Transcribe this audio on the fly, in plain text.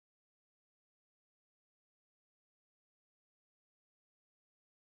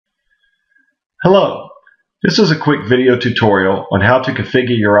Hello, this is a quick video tutorial on how to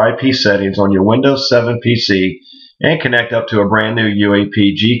configure your IP settings on your Windows 7 PC and connect up to a brand new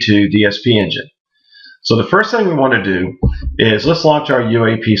UAPg2 DSP engine. So the first thing we want to do is let's launch our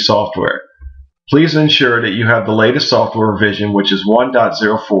UAP software. Please ensure that you have the latest software version, which is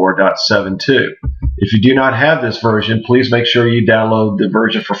 1.04.72. If you do not have this version, please make sure you download the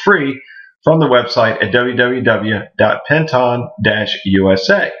version for free from the website at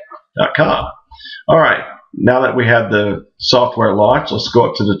www.penton-usa.com. Alright, now that we have the software launched, let's go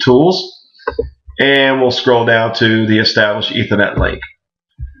up to the tools and we'll scroll down to the established Ethernet link.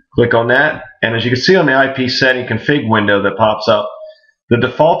 Click on that, and as you can see on the IP setting config window that pops up, the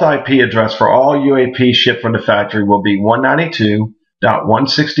default IP address for all UAP shipped from the factory will be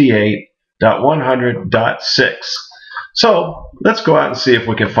 192.168.100.6. So let's go out and see if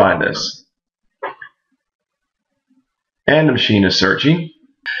we can find this. And the machine is searching,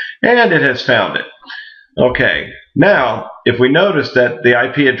 and it has found it. Okay, now if we notice that the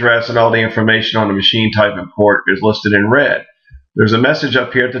IP address and all the information on the machine type and port is listed in red, there's a message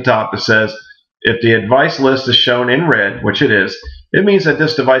up here at the top that says if the device list is shown in red, which it is, it means that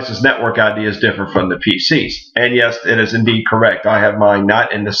this device's network ID is different from the PC's. And yes, it is indeed correct. I have mine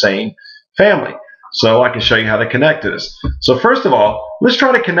not in the same family. So I can show you how to connect to this. So first of all, let's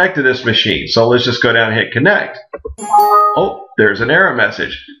try to connect to this machine. So let's just go down and hit connect. Oh, there's an error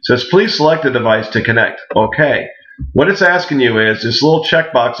message. It says please select a device to connect. Okay. What it's asking you is this little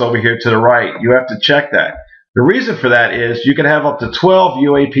checkbox over here to the right. You have to check that. The reason for that is you can have up to 12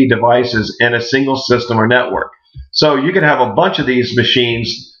 UAP devices in a single system or network. So you can have a bunch of these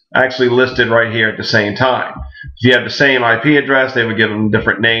machines actually listed right here at the same time. If you have the same IP address, they would give them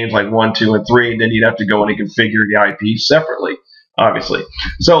different names like 1, 2, and 3, and then you'd have to go in and configure the IP separately, obviously.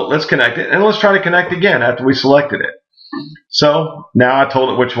 So let's connect it, and let's try to connect again after we selected it. So now I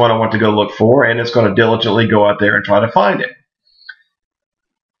told it which one I want to go look for, and it's going to diligently go out there and try to find it.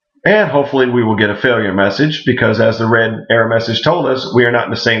 And hopefully we will get a failure message because as the red error message told us, we are not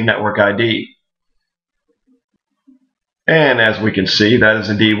in the same network ID. And as we can see, that is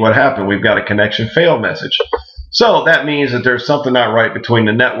indeed what happened. We've got a connection failed message. So that means that there's something not right between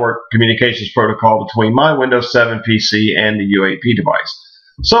the network communications protocol between my Windows 7 PC and the UAP device.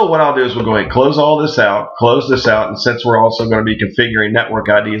 So what I'll do is we'll go ahead and close all this out, close this out, and since we're also going to be configuring network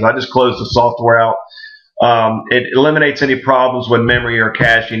IDs, I just close the software out. It eliminates any problems with memory or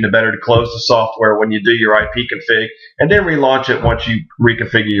caching. The better to close the software when you do your IP config and then relaunch it once you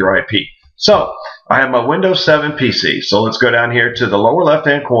reconfigure your IP. So I have my Windows 7 PC. So let's go down here to the lower left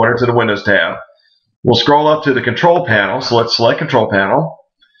hand corner to the Windows tab. We'll scroll up to the control panel. So let's select control panel.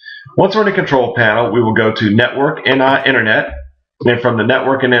 Once we're in the control panel, we will go to network and internet. And from the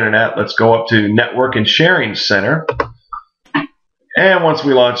network and internet, let's go up to network and sharing center. And once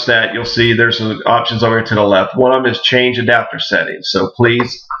we launch that, you'll see there's some options over here to the left. One of them is change adapter settings. So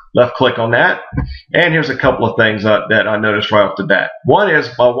please left click on that. And here's a couple of things that I noticed right off the bat. One is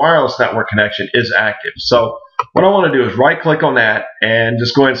my wireless network connection is active. So what I want to do is right click on that and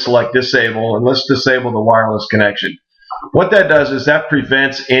just go ahead and select disable, and let's disable the wireless connection. What that does is that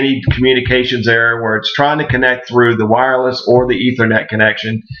prevents any communications error where it's trying to connect through the wireless or the Ethernet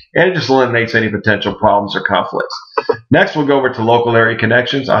connection, and it just eliminates any potential problems or conflicts. Next, we'll go over to local area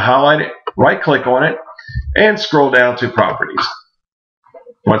connections. I'll highlight it, right click on it, and scroll down to properties.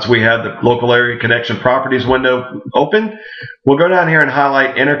 Once we have the local area connection properties window open, we'll go down here and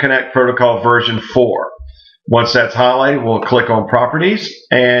highlight interconnect protocol version 4. Once that's highlighted, we'll click on properties,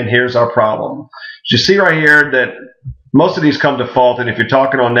 and here's our problem. You see right here that most of these come default, and if you're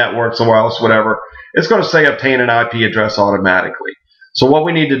talking on networks or wireless, whatever, it's going to say obtain an IP address automatically. So what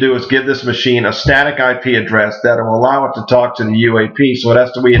we need to do is give this machine a static IP address that will allow it to talk to the UAP, so it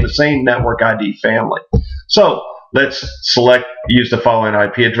has to be in the same network ID family. So let's select use the following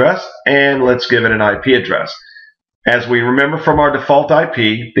IP address, and let's give it an IP address. As we remember from our default IP,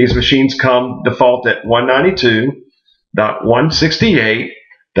 these machines come default at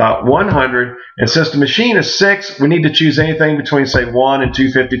 192.168.100, and since the machine is 6, we need to choose anything between say 1 and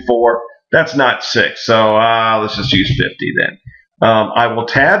 254. That's not 6, so let's just use 50 then. I will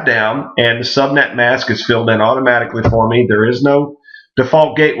tab down, and the subnet mask is filled in automatically for me. There is no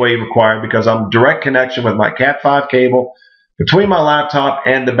default gateway required because I'm direct connection with my Cat5 cable between my laptop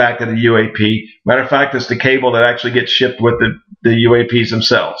and the back of the UAP. Matter of fact, it's the cable that actually gets shipped with the UAPs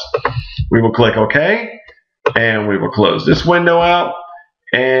themselves. We will click OK, and we will close this window out,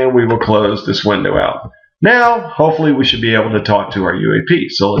 and we will close this window out. Now, hopefully, we should be able to talk to our UAP.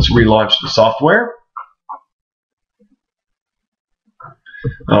 So let's relaunch the software.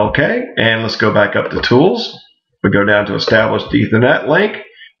 Okay, and let's go back up to Tools. We go down to Established Ethernet link,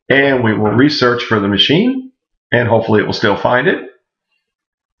 and we will research for the machine, and hopefully it will still find it.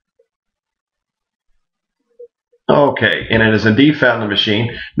 Okay, and it has indeed found the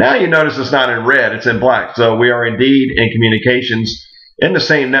machine. Now you notice it's not in red, it's in black. So we are indeed in communications in the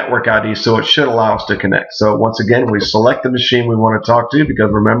same network ID, so it should allow us to connect. So once again, we select the machine we want to talk to,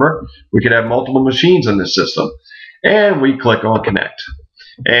 because remember, we could have multiple machines in this system. And we click on connect.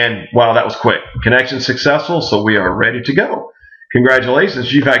 And wow, that was quick. Connection successful, so we are ready to go.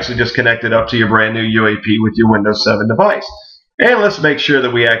 Congratulations, you've actually just connected up to your brand new UAP with your Windows 7 device. And let's make sure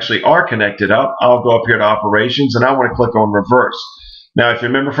that we actually are connected up. I'll go up here to operations, and I want to click on reverse. Now, if you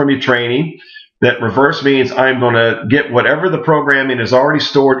remember from your training, that reverse means I'm going to get whatever the programming is already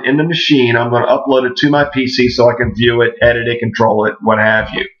stored in the machine, I'm going to upload it to my PC so I can view it, edit it, control it, what have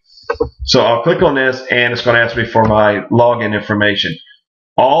you. So I'll click on this, and it's going to ask me for my login information.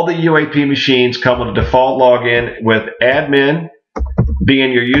 All the UAP machines come with a default login with admin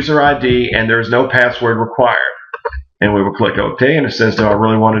being your user ID, and there's no password required. And we will click OK, and it says, do I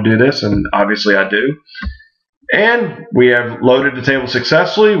really want to do this? And obviously I do. And we have loaded the table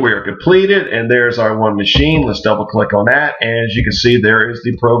successfully. We are completed, and there's our one machine. Let's double click on that, and as you can see, there is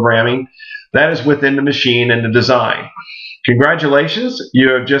the programming that is within the machine and the design. Congratulations, you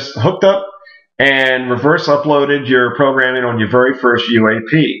have just hooked up and reverse uploaded your programming on your very first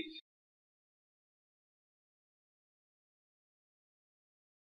UAP.